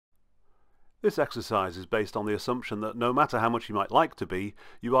This exercise is based on the assumption that no matter how much you might like to be,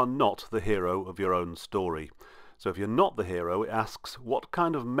 you are not the hero of your own story. So if you're not the hero, it asks, what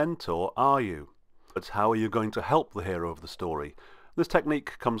kind of mentor are you? It's how are you going to help the hero of the story? This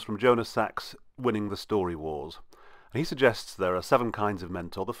technique comes from Jonas Sachs' Winning the Story Wars. And he suggests there are 7 kinds of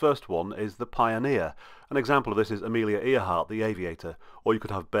mentor. The first one is the pioneer. An example of this is Amelia Earhart, the aviator. Or you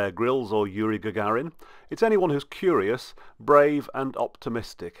could have Bear Grylls or Yuri Gagarin. It's anyone who's curious, brave and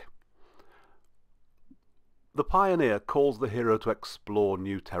optimistic. The pioneer calls the hero to explore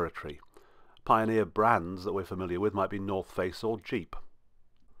new territory. Pioneer brands that we're familiar with might be North Face or Jeep.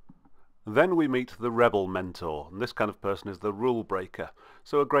 Then we meet the rebel mentor, and this kind of person is the rule breaker.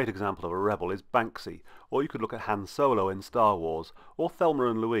 So a great example of a rebel is Banksy, or you could look at Han Solo in Star Wars, or Thelma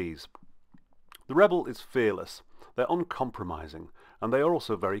and Louise. The rebel is fearless, they're uncompromising, and they are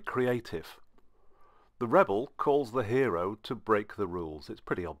also very creative. The rebel calls the hero to break the rules. It's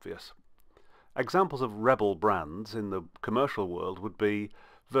pretty obvious. Examples of rebel brands in the commercial world would be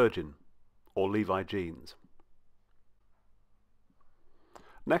Virgin or Levi Jeans.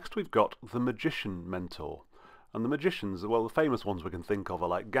 Next we've got the magician mentor. And the magicians, well, the famous ones we can think of are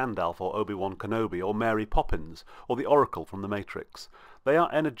like Gandalf or Obi-Wan Kenobi or Mary Poppins or the Oracle from The Matrix. They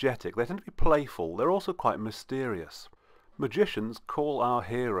are energetic, they tend to be playful, they're also quite mysterious. Magicians call our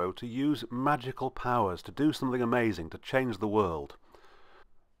hero to use magical powers, to do something amazing, to change the world.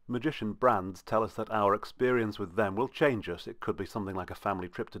 Magician brands tell us that our experience with them will change us. It could be something like a family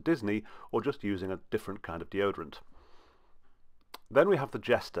trip to Disney or just using a different kind of deodorant. Then we have the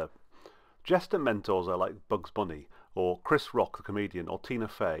jester. Jester mentors are like Bugs Bunny or Chris Rock the comedian or Tina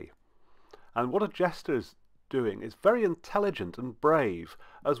Fey. And what a jester is doing is very intelligent and brave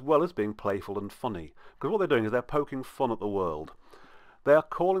as well as being playful and funny, because what they're doing is they're poking fun at the world. They are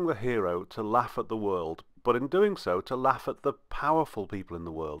calling the hero to laugh at the world, but in doing so to laugh at the powerful people in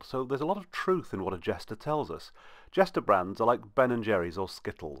the world. So there's a lot of truth in what a jester tells us. Jester brands are like Ben & Jerry's or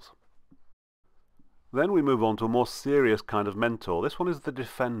Skittles. Then we move on to a more serious kind of mentor. This one is the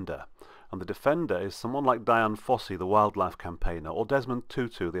defender. And the defender is someone like Dian Fossey, the wildlife campaigner, or Desmond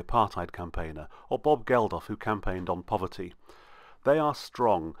Tutu, the apartheid campaigner, or Bob Geldof, who campaigned on poverty. They are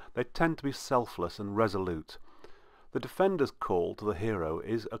strong. They tend to be selfless and resolute. The defender's call to the hero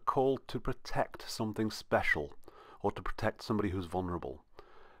is a call to protect something special, or to protect somebody who's vulnerable.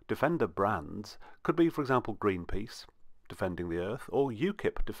 Defender brands could be, for example, Greenpeace, defending the earth, or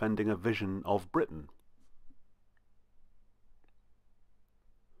UKIP, defending a vision of Britain.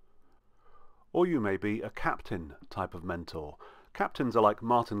 Or you may be a captain type of mentor. Captains are like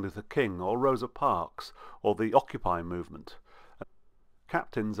Martin Luther King or Rosa Parks or the Occupy movement.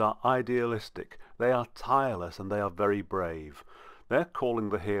 Captains are idealistic, they are tireless and they are very brave. They're calling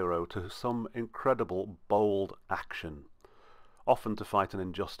the hero to some incredible, bold action, often to fight an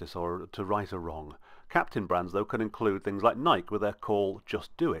injustice or to right a wrong. Captain brands, though, can include things like Nike with their call,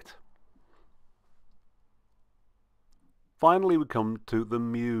 just do it. Finally, we come to the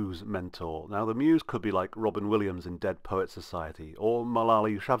muse mentor. Now, the muse could be like Robin Williams in Dead Poets Society, or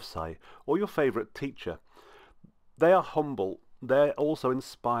Malala Yousafzai, or your favourite teacher. They are humble, they're also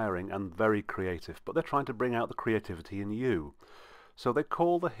inspiring and very creative, but they're trying to bring out the creativity in you. So they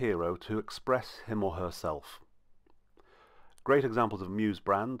call the hero to express him or herself. Great examples of muse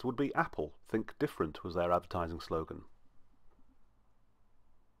brands would be Apple. Think different was their advertising slogan.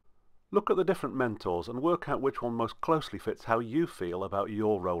 Look at the different mentors and work out which one most closely fits how you feel about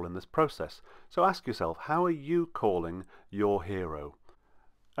your role in this process. So ask yourself, how are you calling your hero?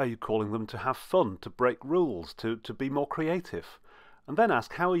 Are you calling them to have fun, to break rules, to be more creative? And then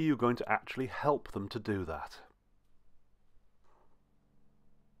ask, how are you going to actually help them to do that?